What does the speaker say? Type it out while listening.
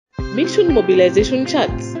Mission Mobilization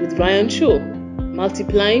Chats with Ryan Shaw,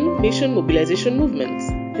 multiplying mission mobilization movements.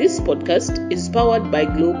 This podcast is powered by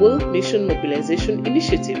Global Mission Mobilization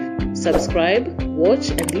Initiative. Subscribe,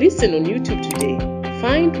 watch, and listen on YouTube today.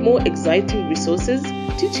 Find more exciting resources,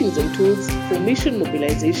 teachings, and tools for mission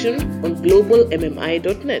mobilization on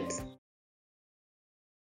globalmmi.net.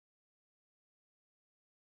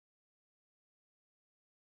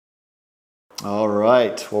 All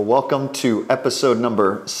right. Well, welcome to episode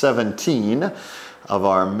number 17 of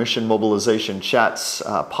our Mission Mobilization Chats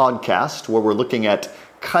podcast, where we're looking at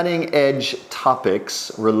cutting-edge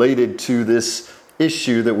topics related to this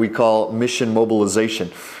issue that we call mission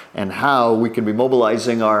mobilization and how we can be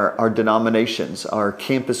mobilizing our denominations, our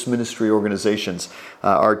campus ministry organizations,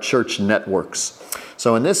 our church networks.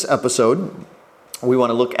 So in this episode, we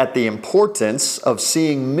want to look at the importance of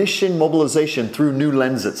seeing mission mobilization through new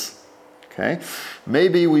lenses. Okay,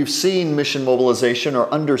 maybe we've seen mission mobilization or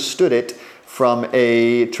understood it from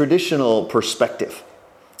a traditional perspective.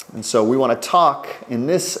 And so we want to talk in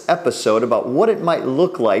this episode about what it might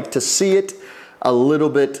look like to see it a little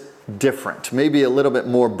bit different, maybe a little bit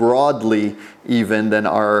more broadly even than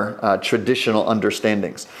our traditional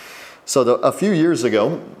understandings. So a few years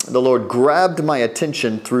ago, the Lord grabbed my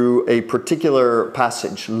attention through a particular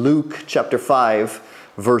passage, Luke chapter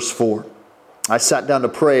 5, verse 4. I sat down to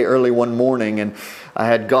pray early one morning and I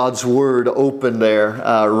had God's Word open there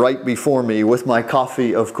right before me with my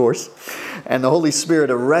coffee, of course. And the Holy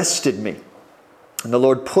Spirit arrested me. And the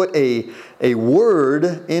Lord put a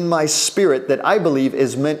word in my spirit that I believe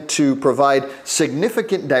is meant to provide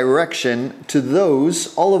significant direction to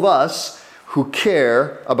those, all of us, who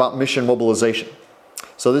care about mission mobilization.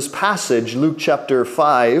 So this passage, Luke chapter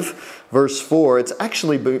 5, verse 4, it's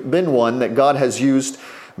actually been one that God has used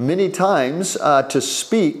many times to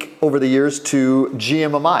speak over the years to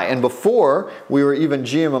GMMI. And before we were even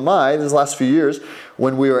GMMI, these last few years,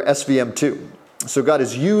 when we were SVM2. So God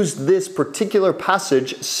has used this particular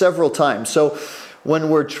passage several times. So when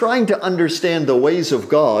we're trying to understand the ways of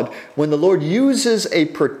God, when the Lord uses a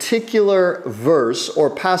particular verse or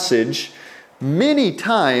passage many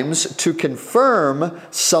times to confirm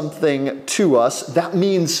something to us, that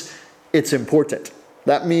means it's important.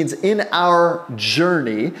 That means in our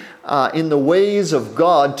journey, in the ways of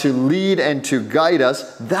God to lead and to guide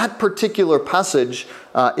us, that particular passage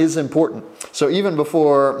is important. So even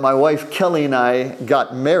before my wife Kelly and I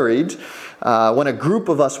got married, when a group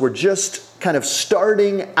of us were just kind of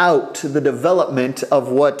starting out the development of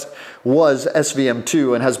what was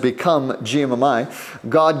SVM2 and has become GMMI,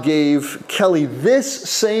 God gave Kelly this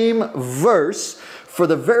same verse for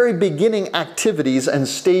the very beginning activities and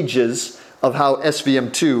stages of how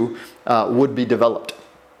SVM2 would be developed.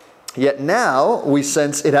 Yet now we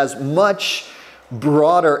sense it has much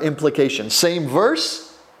broader implications. Same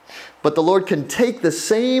verse, but the Lord can take the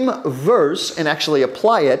same verse and actually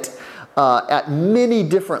apply it at many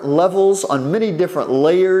different levels, on many different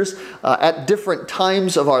layers, at different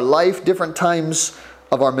times of our life, different times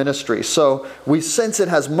of our ministry. So we sense it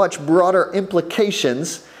has much broader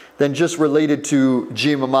implications than just related to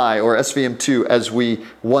GMMI or SVM2 as we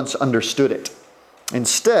once understood it.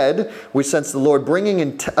 Instead, we sense the Lord bringing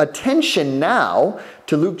attention now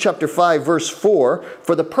to Luke chapter 5, verse 4,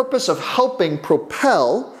 for the purpose of helping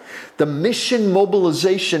propel the mission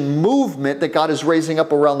mobilization movement that God is raising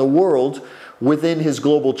up around the world within His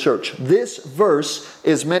global church. This verse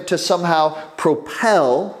is meant to somehow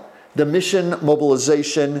propel the mission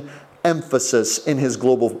mobilization emphasis in His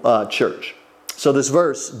global church. So this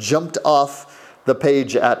verse jumped off the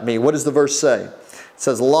page at me. What does the verse say? It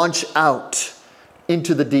says, "Launch out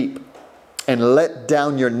into the deep and let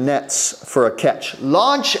down your nets for a catch."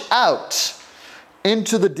 Launch out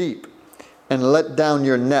into the deep and let down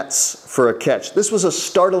your nets for a catch. This was a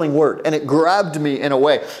startling word, and it grabbed me in a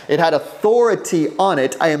way. It had authority on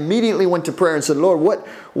it. I immediately went to prayer and said, Lord,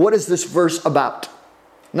 what is this verse about?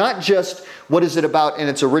 Not just what is it about in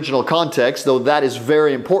its original context, though that is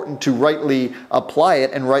very important to rightly apply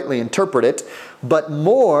it and rightly interpret it, but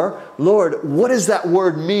more, Lord, what does that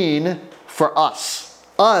word mean for us?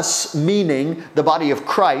 Us meaning the body of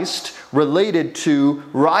Christ, related to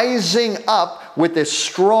rising up with this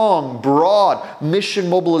strong, broad mission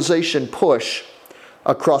mobilization push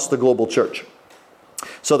across the global church.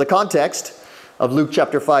 So the context of Luke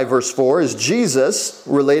chapter 5, verse 4 is Jesus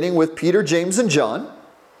relating with Peter, James, and John,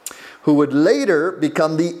 who would later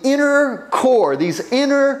become the inner core, these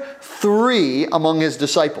inner three among His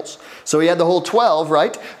disciples. So He had the whole 12,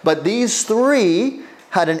 right? But these three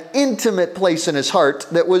had an intimate place in His heart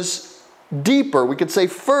that was deeper, we could say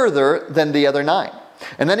further than the other 9.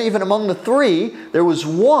 And then even among the three, there was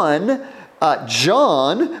one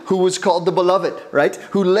John, who was called the Beloved, right?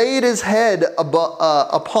 Who laid his head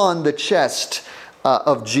upon the chest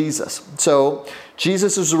of Jesus. So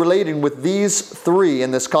Jesus is relating with these three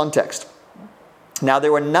in this context. Now,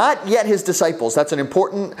 they were not yet his disciples. That's an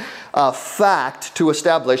important fact to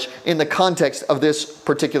establish in the context of this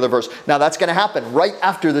particular verse. Now, that's going to happen right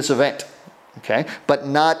after this event, okay? But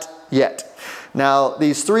not yet. Now,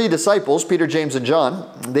 these three disciples, Peter, James, and John,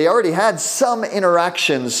 they already had some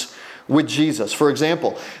interactions with Jesus. For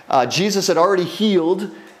example, Jesus had already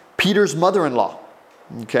healed Peter's mother-in-law,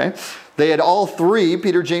 okay? They had all three,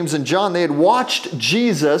 Peter, James, and John, they had watched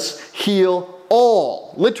Jesus heal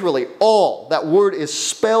all, literally all. That word is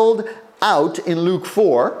spelled out in Luke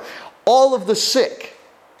 4. All of the sick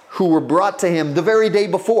who were brought to him the very day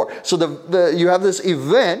before. So you have this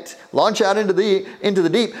event, launch out into the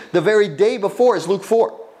deep. The very day before is Luke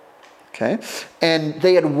 4. Okay? And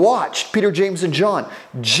they had watched, Peter, James, and John,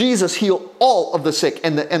 Jesus heal all of the sick.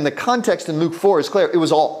 And the context in Luke 4 is clear. It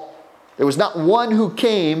was all. There was not one who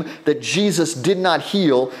came that Jesus did not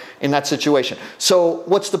heal in that situation. So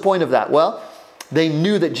what's the point of that? Well, they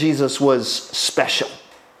knew that Jesus was special.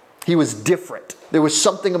 He was different. There was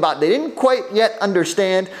something about, they didn't quite yet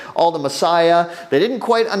understand all the Messiah. They didn't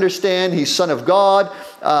quite understand he's Son of God.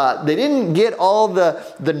 They didn't get all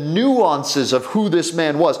the nuances of who this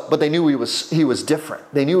man was, but they knew he was different.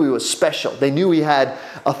 They knew he was special. They knew he had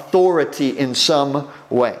authority in some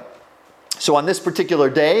way. So on this particular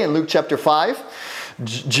day in Luke chapter 5,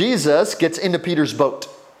 Jesus gets into Peter's boat.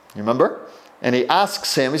 You remember? And he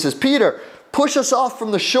asks him, he says, Peter, push us off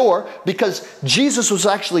from the shore, because Jesus was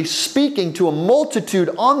actually speaking to a multitude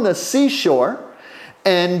on the seashore,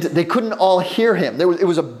 and they couldn't all hear him. It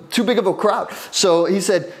was too big of a crowd. So he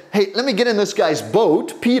said, hey, let me get in this guy's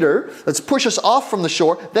boat, Peter. Let's push us off from the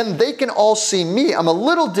shore. Then they can all see me. I'm a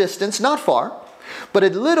little distance, not far, but a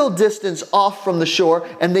little distance off from the shore,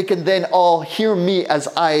 and they can then all hear me as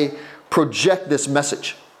I project this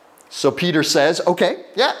message. So Peter says, okay,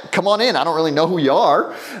 yeah, come on in. I don't really know who you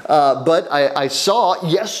are, but I saw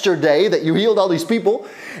yesterday that you healed all these people,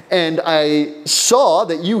 and I saw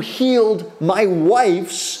that you healed my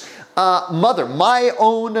wife's mother, my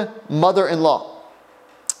own mother-in-law.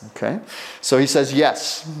 Okay, so he says,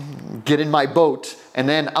 yes, get in my boat, and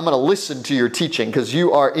then I'm going to listen to your teaching, because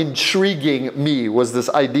you are intriguing me, was this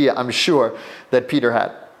idea, I'm sure, that Peter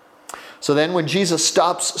had. So then when Jesus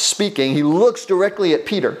stops speaking, he looks directly at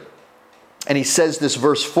Peter. And he says this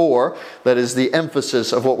verse 4, that is the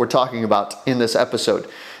emphasis of what we're talking about in this episode.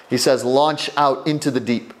 He says, launch out into the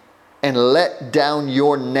deep and let down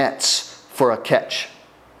your nets for a catch.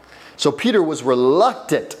 So Peter was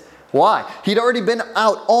reluctant. Why? He'd already been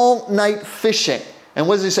out all night fishing. And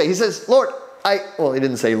what does he say? He says, Lord, he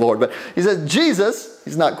didn't say Lord, but he says, Jesus,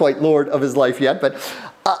 he's not quite Lord of his life yet, but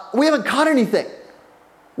we haven't caught anything.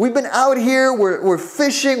 We've been out here, we're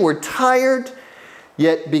fishing, we're tired.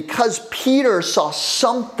 Yet because Peter saw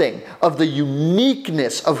something of the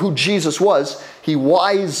uniqueness of who Jesus was, he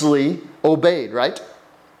wisely obeyed, right?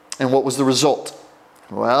 And what was the result?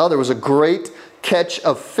 Well, there was a great catch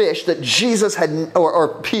of fish that Jesus had,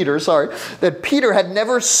 that Peter had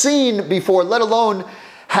never seen before, let alone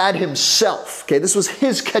had himself. Okay, this was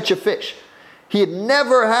his catch of fish. He had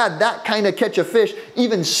never had that kind of catch of fish,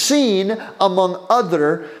 even seen among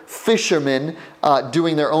other fishermen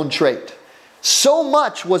doing their own trade. So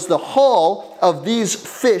much was the haul of these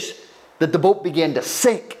fish that the boat began to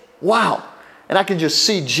sink. Wow. And I can just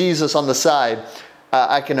see Jesus on the side.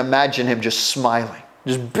 I can imagine him just smiling.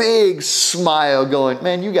 Just big smile going,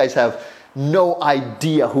 man, you guys have no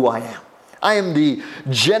idea who I am. I am the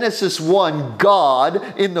Genesis 1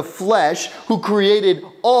 God in the flesh who created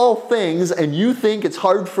all things, and you think it's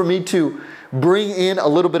hard for me to bring in a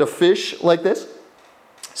little bit of fish like this?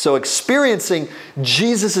 So experiencing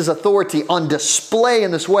Jesus' authority on display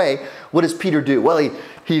in this way, what does Peter do? Well,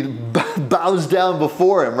 he bows down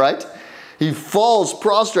before him, right? He falls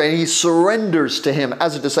prostrate and he surrenders to him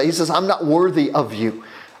as a disciple. He says, I'm not worthy of you.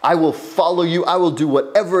 I will follow you. I will do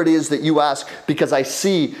whatever it is that you ask, because I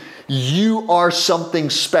see you are something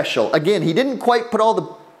special. Again, he didn't quite put all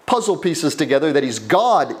the puzzle pieces together that he's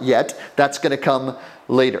God yet. That's going to come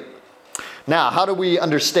later. Now, how do we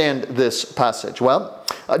understand this passage? Well,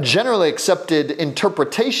 a generally accepted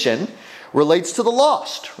interpretation relates to the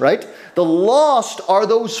lost, right? The lost are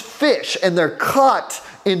those fish, and they're caught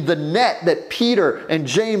in the net that Peter and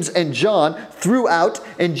James and John threw out.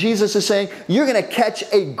 And Jesus is saying, you're going to catch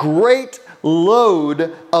a great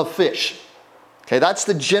load of fish. Okay, that's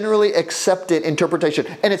the generally accepted interpretation.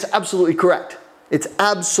 And it's absolutely correct. It's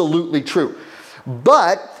absolutely true.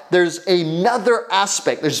 But there's another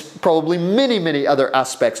aspect. There's probably many, many other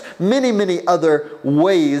aspects, many, many other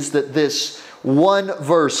ways that this one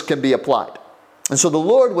verse can be applied. And so the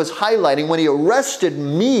Lord was highlighting, when He arrested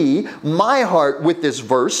me, my heart, with this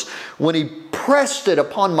verse, when He pressed it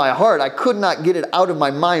upon my heart, I could not get it out of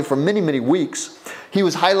my mind for many, many weeks. He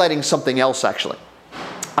was highlighting something else, actually.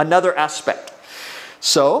 Another aspect.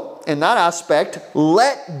 So, in that aspect,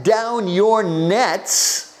 let down your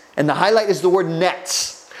nets, and the highlight is the word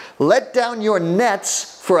nets. Let down your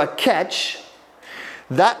nets for a catch.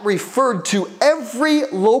 That referred to every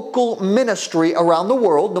local ministry around the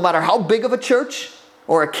world, no matter how big of a church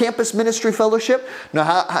or a campus ministry fellowship,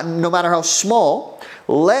 no matter how small.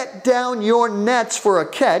 Let down your nets for a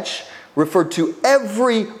catch referred to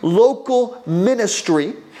every local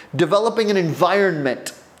ministry developing an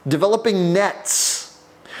environment, developing nets,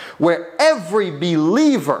 where every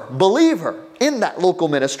believer in that local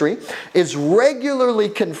ministry is regularly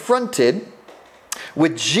confronted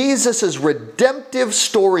with Jesus' redemptive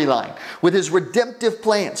storyline, with His redemptive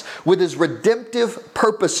plans, with His redemptive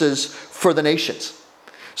purposes for the nations.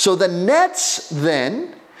 So the nets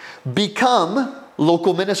then become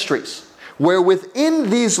local ministries, where within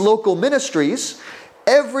these local ministries,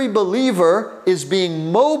 every believer is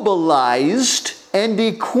being mobilized and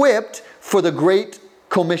equipped for the Great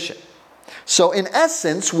Commission. So in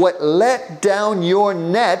essence, what let down your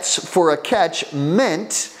nets for a catch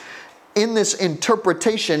meant in this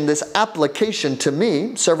interpretation, this application to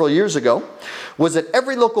me several years ago, was that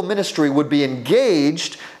every local ministry would be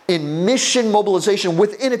engaged in mission mobilization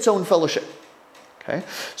within its own fellowship. Okay?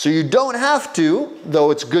 So you don't have to,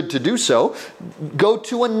 though it's good to do so, go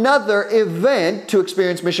to another event to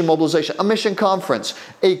experience mission mobilization, a mission conference,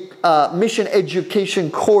 a mission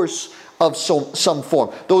education course of some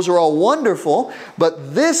form. Those are all wonderful,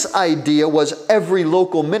 but this idea was every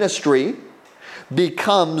local ministry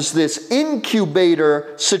becomes this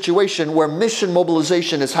incubator situation where mission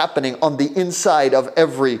mobilization is happening on the inside of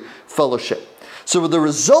every fellowship. So the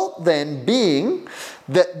result then being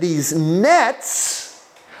that these nets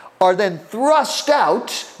are then thrust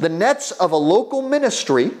out, the nets of a local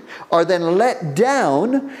ministry are then let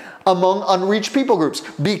down among unreached people groups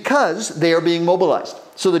because they are being mobilized.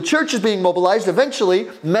 So the church is being mobilized. Eventually,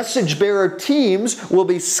 message bearer teams will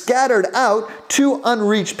be scattered out to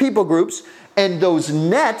unreached people groups. And those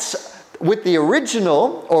nets, with the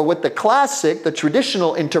original or with the classic, the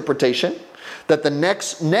traditional interpretation, that the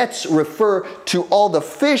nets refer to all the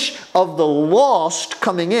fish of the lost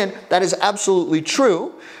coming in, that is absolutely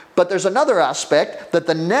true. But there's another aspect, that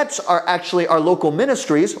the nets are actually our local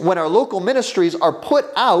ministries. When our local ministries are put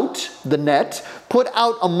out, the net, put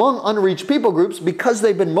out among unreached people groups, because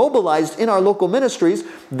they've been mobilized in our local ministries,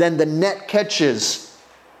 then the net catches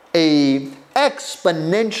a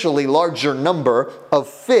exponentially larger number of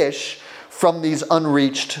fish from these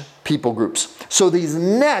unreached people groups. So these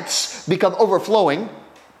nets become overflowing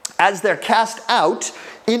as they're cast out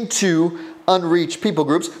into unreached people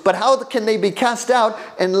groups. But how can they be cast out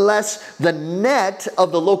unless the net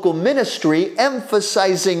of the local ministry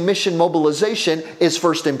emphasizing mission mobilization is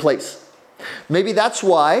first in place? Maybe that's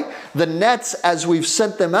why the nets, as we've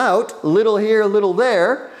sent them out, little here, little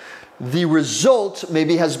there, the result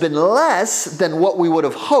maybe has been less than what we would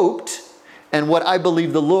have hoped and what I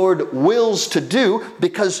believe the Lord wills to do,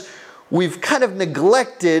 because we've kind of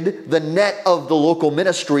neglected the net of the local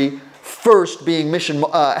ministry first being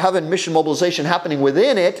having mission mobilization happening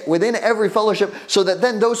within it, within every fellowship, so that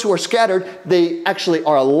then those who are scattered, they actually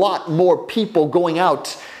are a lot more people going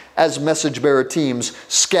out as message bearer teams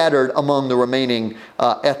scattered among the remaining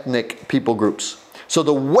ethnic people groups. So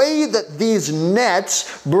the way that these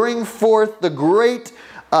nets bring forth the great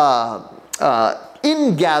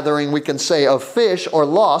ingathering, we can say, of fish or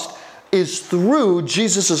lost is through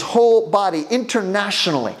Jesus' whole body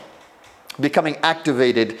internationally becoming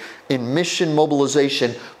activated in mission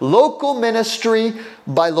mobilization, local ministry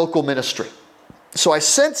by local ministry. So I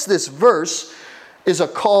sense this verse is a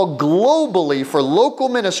call globally for local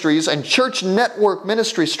ministries and church network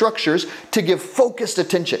ministry structures to give focused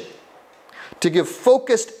attention, to give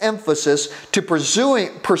focused emphasis to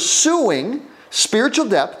pursuing spiritual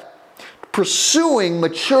depth, pursuing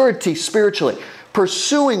maturity spiritually,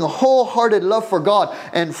 pursuing wholehearted love for God.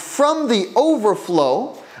 And from the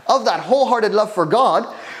overflow of that wholehearted love for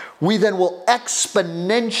God, we then will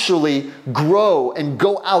exponentially grow and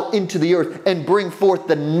go out into the earth and bring forth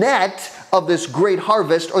the net of this great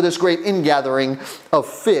harvest or this great ingathering of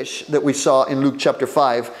fish that we saw in Luke chapter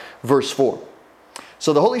 5, verse 4.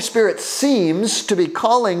 So the Holy Spirit seems to be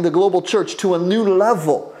calling the global church to a new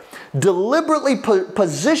level, deliberately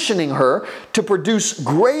positioning her to produce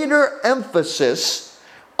greater emphasis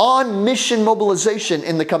on mission mobilization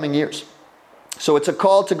in the coming years. So it's a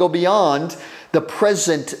call to go beyond the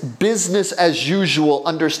present business as usual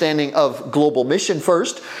understanding of global mission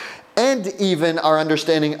first, and even our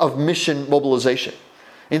understanding of mission mobilization.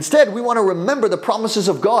 Instead, we want to remember the promises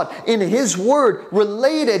of God in His Word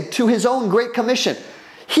related to His own Great Commission.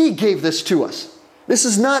 He gave this to us. This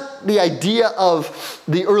is not the idea of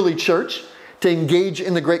the early church to engage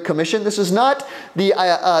in the Great Commission. This is not the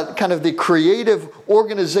kind of the creative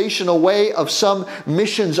organizational way of some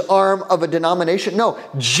missions arm of a denomination. No,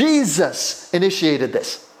 Jesus initiated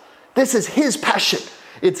this. This is His passion.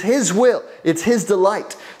 It's His will. It's His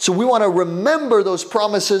delight. So we want to remember those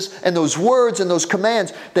promises and those words and those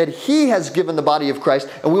commands that He has given the body of Christ,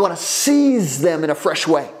 and we want to seize them in a fresh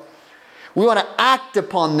way. We want to act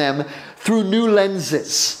upon them through new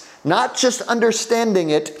lenses, not just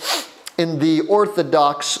understanding it in the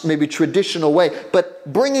orthodox, maybe traditional way,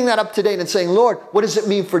 but bringing that up to date and saying, Lord, what does it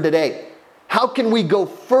mean for today? How can we go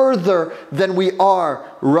further than we are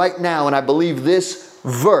right now? And I believe this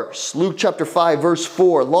verse, Luke chapter 5, verse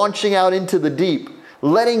 4, launching out into the deep,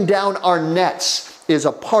 letting down our nets, is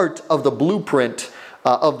a part of the blueprint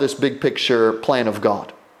of this big picture plan of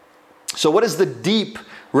God. So what does the deep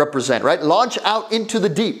represent, right? Launch out into the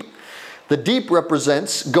deep. The deep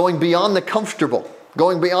represents going beyond the comfortable,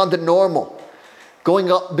 going beyond the normal, going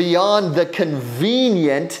up beyond the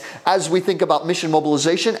convenient as we think about mission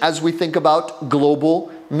mobilization, as we think about global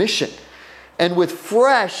mission. And with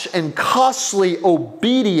fresh and costly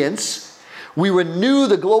obedience, we renew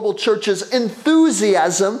the global church's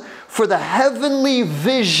enthusiasm for the heavenly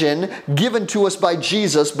vision given to us by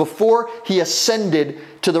Jesus before He ascended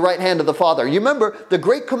to the right hand of the Father. You remember the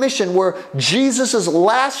Great Commission were Jesus'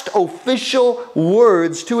 last official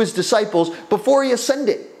words to His disciples before He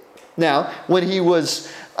ascended. Now, when He was,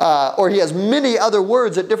 He has many other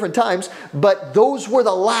words at different times, but those were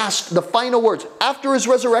the final words. After His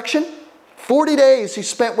resurrection, 40 days He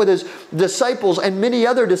spent with His disciples and many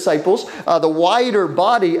other disciples, the wider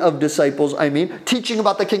body of disciples, teaching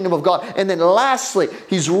about the kingdom of God. And then lastly,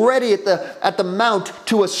 He's ready at the mount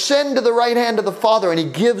to ascend to the right hand of the Father, and He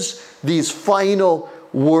gives these final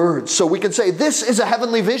words. So we can say this is a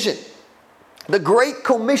heavenly vision. The Great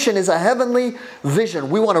Commission is a heavenly vision.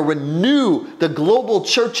 We want to renew the global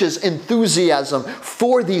church's enthusiasm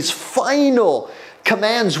for these final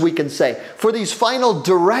commands, we can say, for these final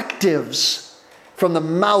directives from the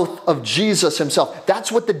mouth of Jesus Himself.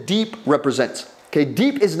 That's what the deep represents. Okay,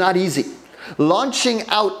 deep is not easy. Launching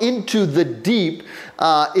out into the deep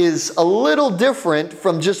is a little different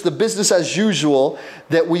from just the business as usual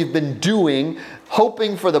that we've been doing,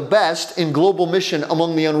 hoping for the best in global mission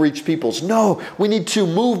among the unreached peoples. No, we need to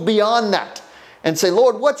move beyond that and say,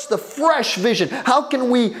 Lord, what's the fresh vision? How can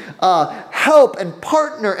we help and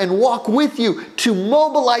partner and walk with You to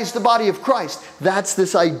mobilize the body of Christ? That's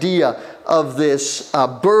this idea of this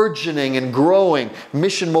burgeoning and growing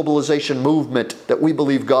mission mobilization movement that we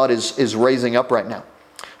believe God is raising up right now.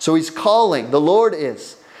 So He's calling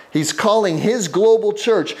His global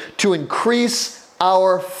church to increase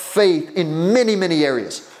our faith in many, many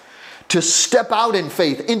areas, to step out in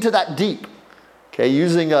faith into that deep. Okay,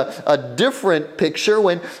 using a different picture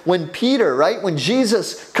when Peter, right? When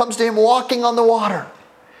Jesus comes to him walking on the water.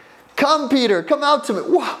 Come, Peter, come out to me.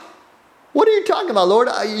 Wow. What are you talking about, Lord?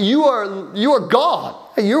 You are God.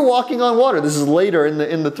 You're walking on water. This is later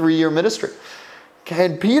in the 3-year ministry. Okay,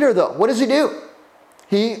 and Peter, though, what does he do?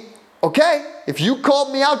 If you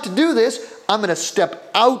called me out to do this, I'm going to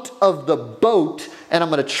step out of the boat and I'm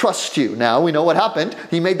going to trust You. Now, we know what happened.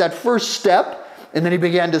 He made that first step. And then he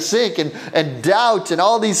began to sink and doubt and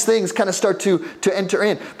all these things kind of start to enter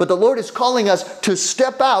in. But the Lord is calling us to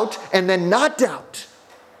step out and then not doubt.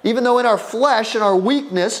 Even though in our flesh, in our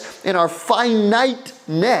weakness, in our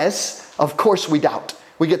finiteness, of course we doubt.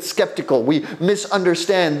 We get skeptical. We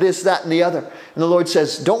misunderstand this, that, and the other. And the Lord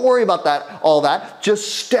says, don't worry about all that.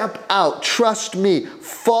 Just step out. Trust Me.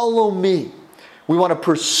 Follow Me. We want to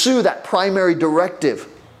pursue that primary directive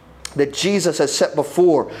that Jesus has set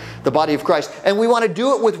before the body of Christ. And we want to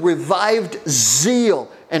do it with revived zeal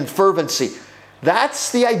and fervency.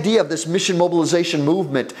 That's the idea of this mission mobilization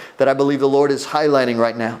movement that I believe the Lord is highlighting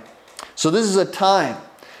right now. So this is a time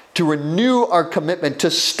to renew our commitment, to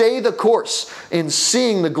stay the course in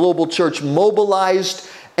seeing the global church mobilized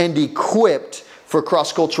and equipped for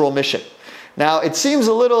cross-cultural mission. Now, it seems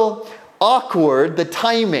a little awkward, the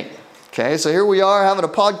timing. Okay, so here we are having a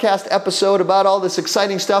podcast episode about all this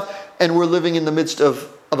exciting stuff, and we're living in the midst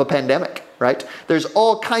of a pandemic, right? There's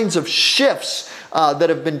all kinds of shifts that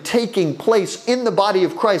have been taking place in the body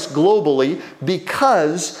of Christ globally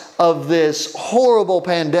because of this horrible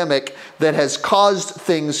pandemic that has caused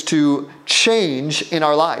things to change in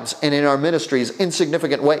our lives and in our ministries in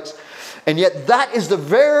significant ways. And yet that is the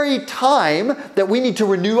very time that we need to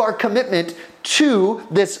renew our commitment to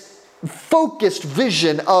this focused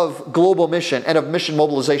vision of global mission and of mission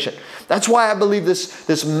mobilization. That's why I believe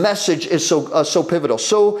this message is so pivotal,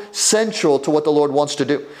 so central to what the Lord wants to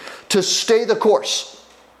do. To stay the course.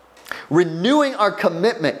 Renewing our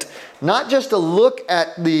commitment, not just to look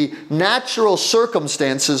at the natural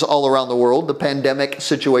circumstances all around the world, the pandemic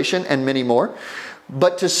situation and many more,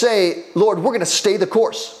 but to say, Lord, we're going to stay the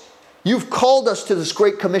course. You've called us to this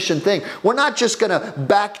Great Commission thing. We're not just going to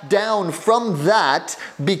back down from that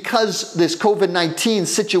because this COVID-19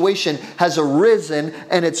 situation has arisen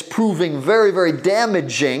and it's proving very, very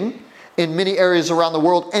damaging in many areas around the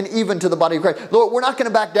world and even to the body of Christ. Lord, we're not going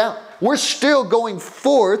to back down. We're still going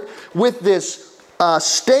forth with this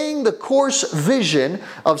staying the course vision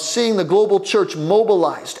of seeing the global church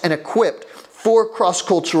mobilized and equipped for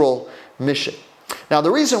cross-cultural mission. Now,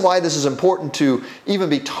 the reason why this is important to even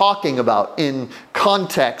be talking about in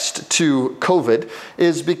context to COVID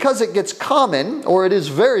is because it gets common, or it is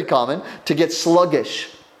very common, to get sluggish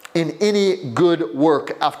in any good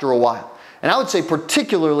work after a while. And I would say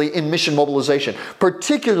particularly in mission mobilization,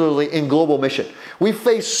 particularly in global mission. We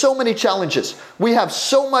face so many challenges. We have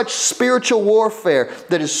so much spiritual warfare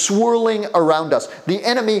that is swirling around us. The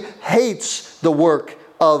enemy hates the work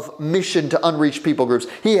of mission to unreached people groups.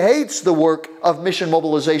 He hates the work of mission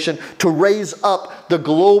mobilization to raise up the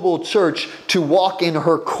global church to walk in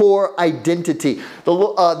her core identity.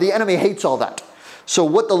 The enemy hates all that. So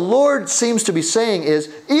what the Lord seems to be saying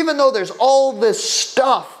is, even though there's all this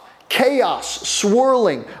stuff, chaos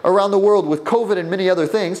swirling around the world with COVID and many other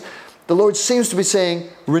things, the Lord seems to be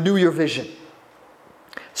saying, renew your vision.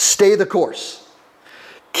 Stay the course.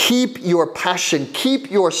 Keep your passion, keep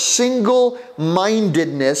your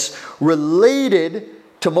single-mindedness related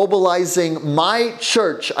to mobilizing my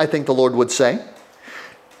church, I think the Lord would say,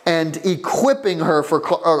 and equipping her for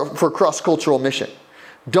cross-cultural mission.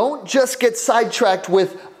 Don't just get sidetracked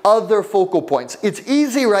with other focal points. It's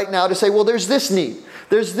easy right now to say, well, there's this need,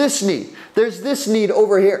 there's this need, there's this need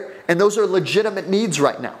over here. And those are legitimate needs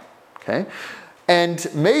right now. Okay? And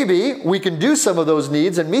maybe we can do some of those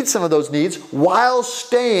needs and meet some of those needs while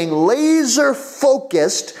staying laser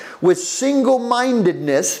focused with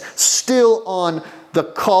single-mindedness still on the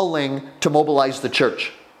calling to mobilize the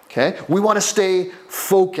church. Okay? We want to stay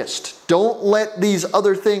focused. Don't let these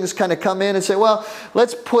other things kind of come in and say, well,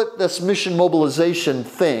 let's put this mission mobilization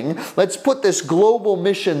thing, let's put this global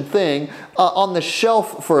mission thing on the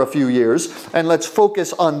shelf for a few years, and let's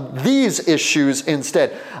focus on these issues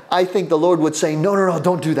instead. I think the Lord would say, no,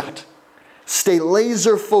 don't do that. Stay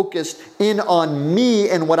laser focused in on me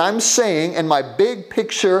and what I'm saying and my big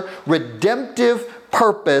picture redemptive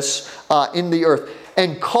purpose in the earth.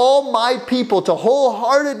 And call my people to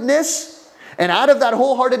wholeheartedness, and out of that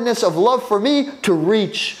wholeheartedness of love for me, to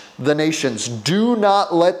reach the nations. Do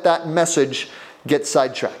not let that message get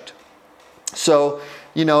sidetracked. So,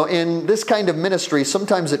 in this kind of ministry,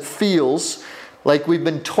 sometimes it feels like we've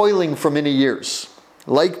been toiling for many years.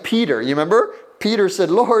 Like Peter, you remember? Peter said,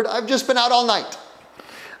 Lord, I've just been out all night.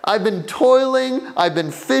 I've been toiling, I've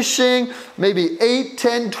been fishing, maybe 8,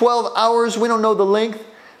 10, 12 hours, we don't know the length.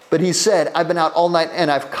 But he said, I've been out all night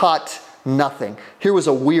and I've caught nothing. Here was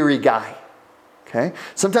a weary guy. Okay?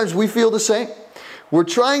 Sometimes we feel the same. We're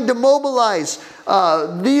trying to mobilize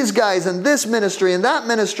these guys and this ministry and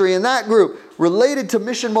that group related to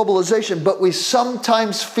mission mobilization, but we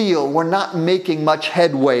sometimes feel we're not making much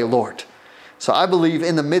headway, Lord. So I believe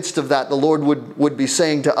in the midst of that, the Lord would be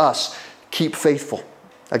saying to us, keep faithful.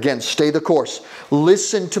 Again, stay the course.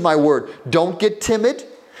 Listen to my word. Don't get timid.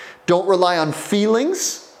 Don't rely on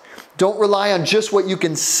feelings. Don't rely on just what you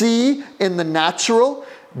can see in the natural.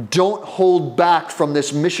 Don't hold back from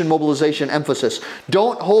this mission mobilization emphasis.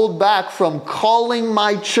 Don't hold back from calling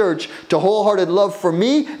my church to wholehearted love for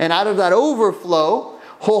me, and out of that overflow,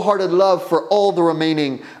 wholehearted love for all the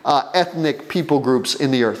remaining ethnic people groups in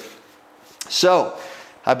the earth. So,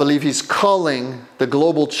 I believe he's calling the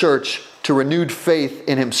global church to renewed faith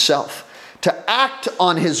in himself, to act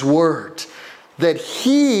on his word, that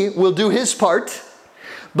he will do his part,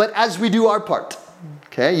 but as we do our part.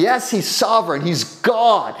 Okay? Yes, he's sovereign. He's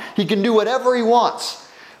God. He can do whatever he wants.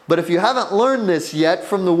 But if you haven't learned this yet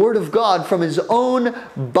from the Word of God, from his own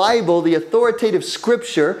Bible, the authoritative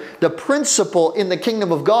scripture, the principle in the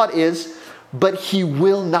kingdom of God is but he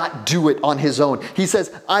will not do it on his own. He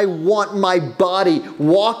says, I want my body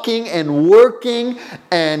walking and working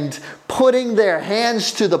and putting their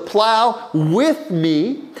hands to the plow with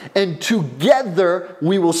me, and together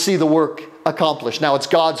we will see the work accomplished. Now, it's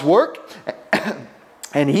God's work,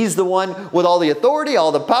 and he's the one with all the authority,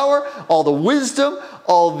 all the power, all the wisdom,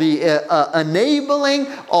 all the enabling,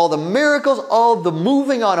 all the miracles, all the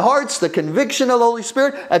moving on hearts, the conviction of the Holy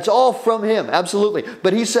Spirit. That's all from him, absolutely.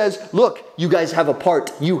 But he says, look, you guys have a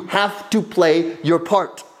part. You have to play your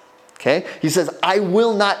part. Okay? He says, I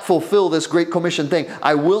will not fulfill this Great Commission thing.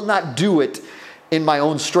 I will not do it in my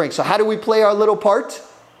own strength. So how do we play our little part?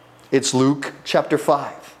 It's Luke chapter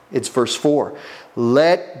 5. It's verse 4.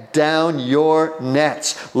 Let down your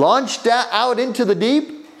nets. Launch out into the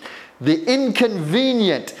deep. The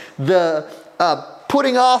inconvenient, the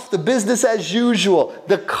putting off the business as usual,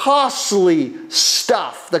 the costly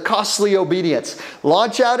stuff, the costly obedience.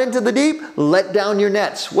 Launch out into the deep, let down your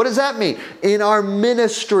nets. What does that mean? In our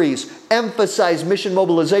ministries, emphasize mission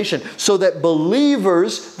mobilization so that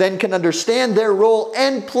believers then can understand their role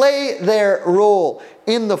and play their role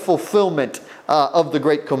in the fulfillment of the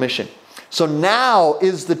Great Commission. So now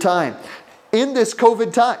is the time. In this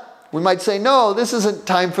COVID time, we might say, no, this isn't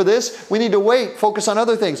time for this. We need to wait, focus on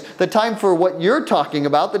other things. The time for what you're talking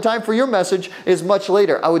about, the time for your message is much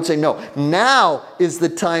later. I would say, no, now is the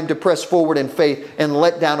time to press forward in faith and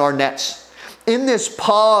let down our nets. In this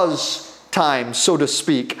pause time, so to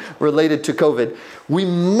speak, related to COVID, we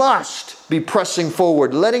must be pressing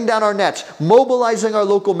forward, letting down our nets, mobilizing our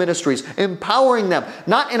local ministries, empowering them,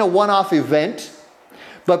 not in a one-off event,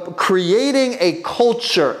 but creating a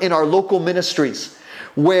culture in our local ministries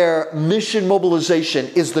where mission mobilization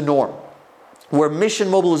is the norm, where mission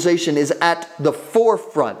mobilization is at the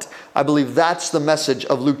forefront. I believe that's the message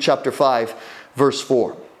of Luke chapter 5, verse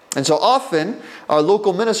 4. And so often, our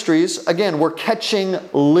local ministries, again, we're catching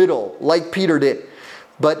little, like Peter did.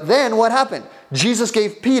 But then what happened? Jesus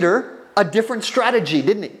gave Peter a different strategy,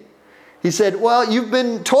 didn't he? He said, well, you've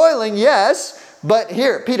been toiling, yes, but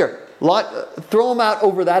here, Peter, throw them out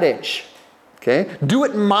over that edge. Okay? Do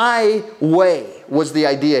it my way was the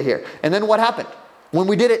idea here. And then what happened? When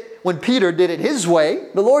Peter did it his way,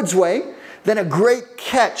 the Lord's way, then a great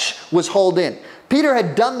catch was hauled in. Peter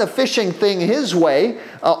had done the fishing thing his way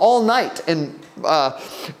all night and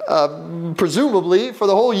presumably for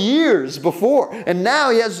the whole years before. And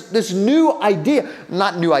now he has this new idea.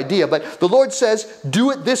 Not new idea, but the Lord says,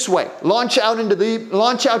 do it this way. Launch out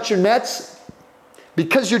your nets.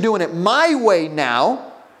 Because you're doing it my way now,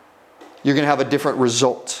 you're going to have a different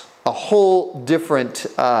result. A whole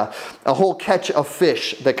catch of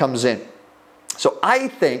fish that comes in. So I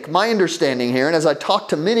think, my understanding here, and as I talk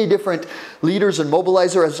to many different leaders and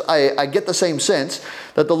mobilizers, I get the same sense,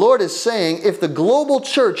 that the Lord is saying, if the global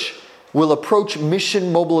church will approach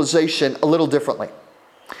mission mobilization a little differently,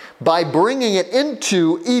 by bringing it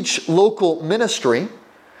into each local ministry,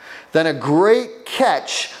 then a great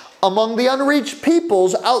catch among the unreached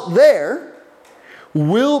peoples out there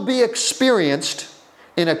will be experienced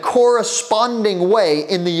in a corresponding way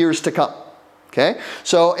in the years to come. Okay?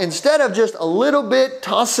 So instead of just a little bit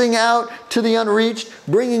tossing out to the unreached,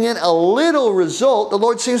 bringing in a little result, the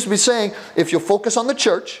Lord seems to be saying, if you'll focus on the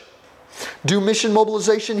church, do mission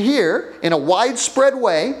mobilization here in a widespread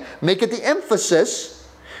way, make it the emphasis,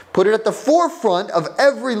 put it at the forefront of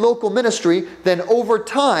every local ministry, then over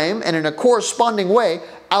time and in a corresponding way,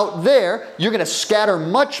 out there, you're going to scatter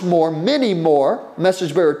many more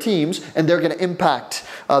message bearer teams, and they're going to impact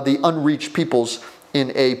the unreached peoples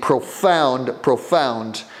in a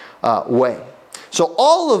profound way. So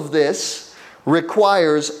all of this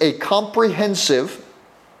requires a comprehensive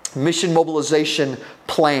mission mobilization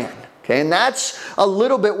plan. Okay, and that's a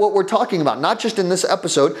little bit what we're talking about, not just in this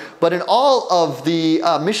episode, but in all of the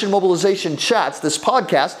mission mobilization chats, this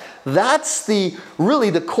podcast. That's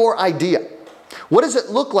really the core idea. What does it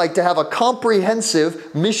look like to have a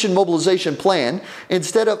comprehensive mission mobilization plan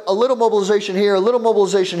instead of a little mobilization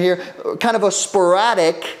here, kind of a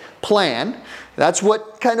sporadic plan? That's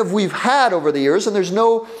what kind of we've had over the years, and there's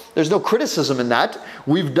no criticism in that.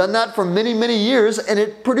 We've done that for many, many years, and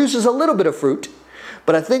it produces a little bit of fruit.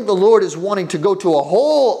 But I think the Lord is wanting to go to a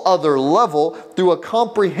whole other level through a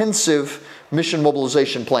comprehensive mission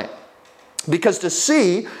mobilization plan. Because to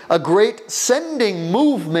see a great sending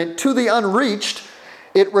movement to the unreached,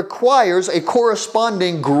 it requires a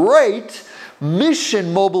corresponding great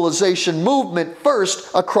mission mobilization movement first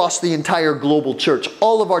across the entire global church.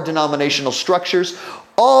 All of our denominational structures,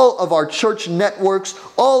 all of our church networks,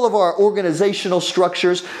 all of our organizational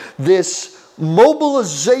structures, this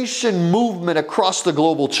mobilization movement across the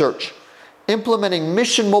global church implementing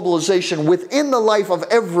mission mobilization within the life of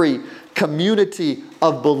every community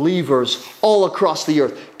of believers all across the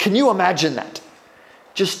earth. Can you imagine that?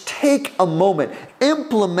 Just take a moment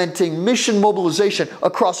implementing mission mobilization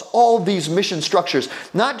across all these mission structures.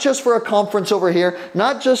 Not just for a conference over here,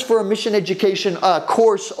 not just for a mission education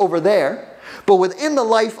course over there, but within the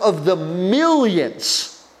life of the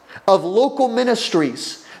millions of local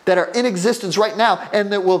ministries that are in existence right now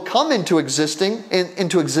and that will come into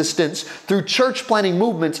existence through church planting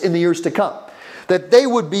movements in the years to come. That they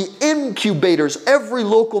would be incubators, every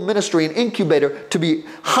local ministry an incubator, to be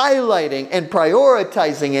highlighting and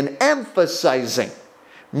prioritizing and emphasizing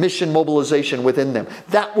mission mobilization within them.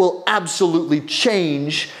 That will absolutely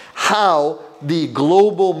change how the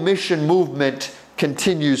global mission movement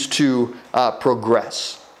continues to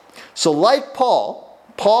progress. So like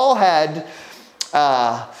Paul had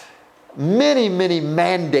many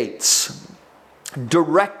mandates,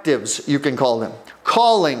 directives, you can call them,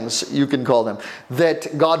 callings, you can call them,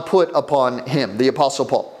 that God put upon him, the Apostle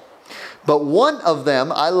Paul. But one of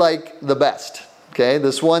them I like the best. Okay,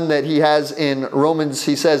 this one that he has in Romans,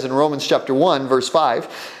 he says in Romans chapter 1, verse 5,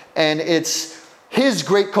 and it's his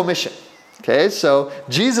Great Commission. Okay, so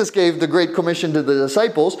Jesus gave the Great Commission to the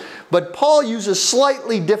disciples, but Paul uses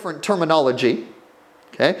slightly different terminology.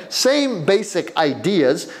 Okay, same basic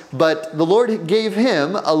ideas, but the Lord gave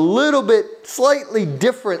him a little bit slightly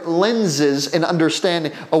different lenses and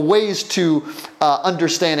understanding, ways to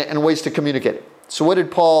understand it and ways to communicate it. So what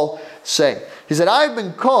did Paul say? He said, I've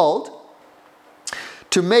been called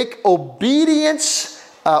to make obedience,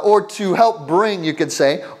 or to help bring, you could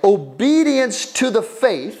say, obedience to the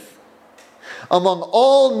faith among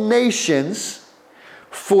all nations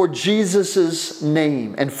for Jesus'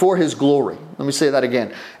 name and for His glory. Let me say that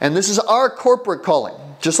again. And this is our corporate calling,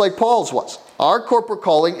 just like Paul's was. Our corporate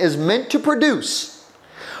calling is meant to produce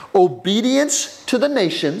obedience to the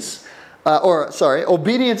nations,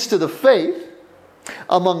 obedience to the faith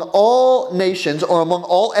among all nations or among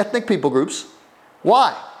all ethnic people groups.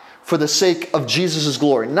 Why? For the sake of Jesus'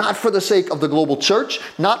 glory. Not for the sake of the global church.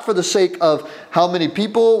 Not for the sake of how many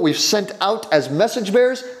people we've sent out as message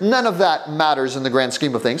bearers. None of that matters in the grand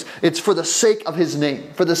scheme of things. It's for the sake of His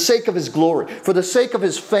name. For the sake of His glory. For the sake of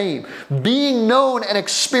His fame. Being known and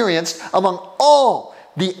experienced among all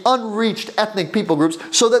the unreached ethnic people groups,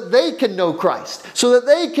 so that they can know Christ, so that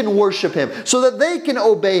they can worship Him, so that they can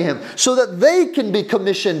obey Him, so that they can be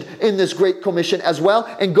commissioned in this Great Commission as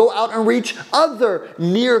well and go out and reach other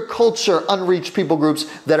near culture unreached people groups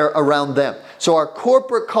that are around them. So our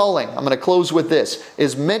corporate calling, I'm going to close with this,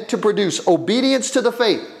 is meant to produce obedience to the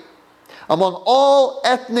faith among all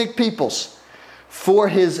ethnic peoples for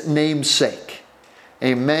His name's sake.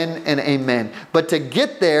 Amen and amen. But to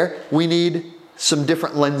get there, we need some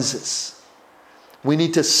different lenses. We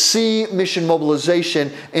need to see mission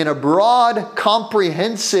mobilization in a broad,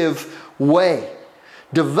 comprehensive way.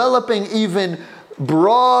 Developing even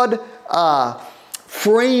broad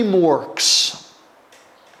frameworks.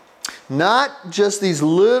 Not just these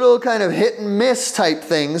little kind of hit and miss type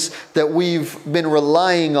things that we've been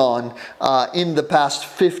relying on in the past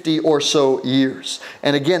 50 or so years.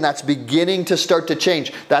 And again, that's beginning to start to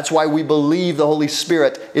change. That's why we believe the Holy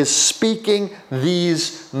Spirit is speaking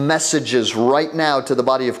these messages right now to the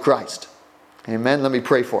body of Christ. Amen. Let me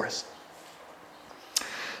pray for us.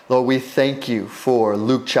 Lord, we thank You for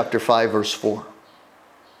Luke chapter 5, verse 4.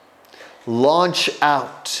 Launch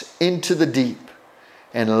out into the deep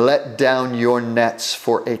and let down your nets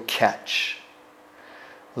for a catch.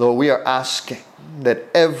 Lord, we are asking that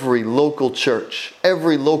every local church,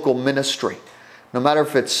 every local ministry, no matter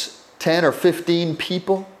if it's 10 or 15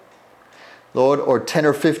 people, Lord, or 10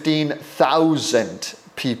 or 15,000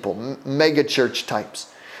 people, mega church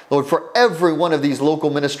types, Lord, for every one of these local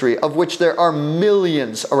ministry, of which there are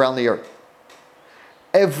millions around the earth,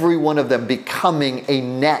 every one of them becoming a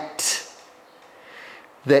net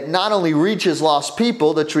that not only reaches lost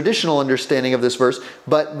people, the traditional understanding of this verse,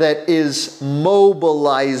 but that is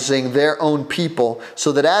mobilizing their own people,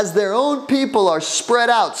 so that as their own people are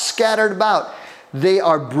spread out, scattered about, they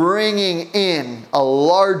are bringing in a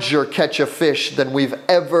larger catch of fish than we've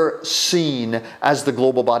ever seen as the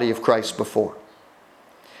global body of Christ before.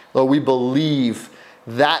 Lord, we believe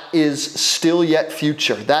that is still yet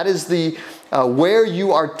future. That is the where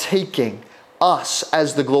You are taking us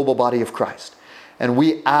as the global body of Christ. And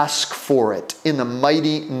we ask for it in the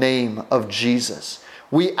mighty name of Jesus.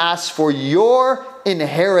 We ask for Your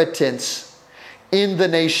inheritance in the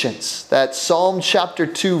nations. That's Psalm chapter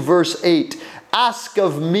 2, verse 8. Ask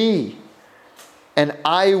of me, and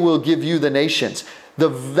I will give you the nations.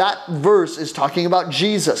 That verse is talking about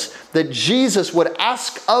Jesus, that Jesus would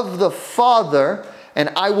ask of the Father, and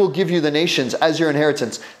I will give you the nations as your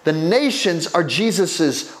inheritance. The nations are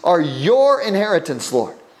are your inheritance,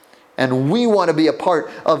 Lord. And we want to be a part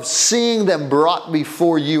of seeing them brought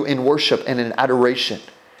before you in worship and in adoration.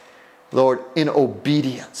 Lord, in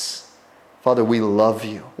obedience. Father, we love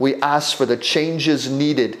you. We ask for the changes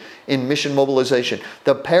needed in mission mobilization.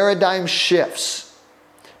 The paradigm shifts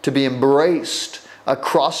to be embraced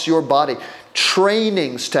across your body.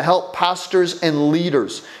 Trainings to help pastors and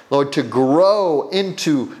leaders, Lord, to grow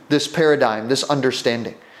into this paradigm, this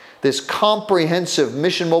understanding, this comprehensive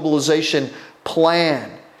mission mobilization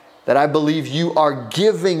plan that I believe you are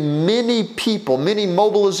giving many people, many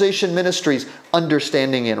mobilization ministries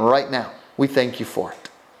understanding in right now. We thank you for it.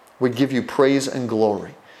 We give you praise and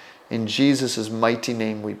glory. In Jesus' mighty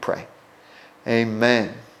name we pray.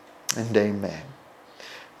 Amen and amen.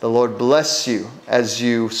 The Lord bless you as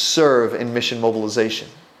you serve in mission mobilization.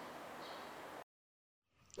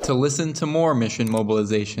 To listen to more Mission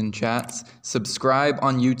Mobilization chats, subscribe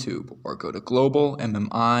on YouTube or go to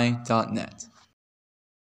globalmmi.net.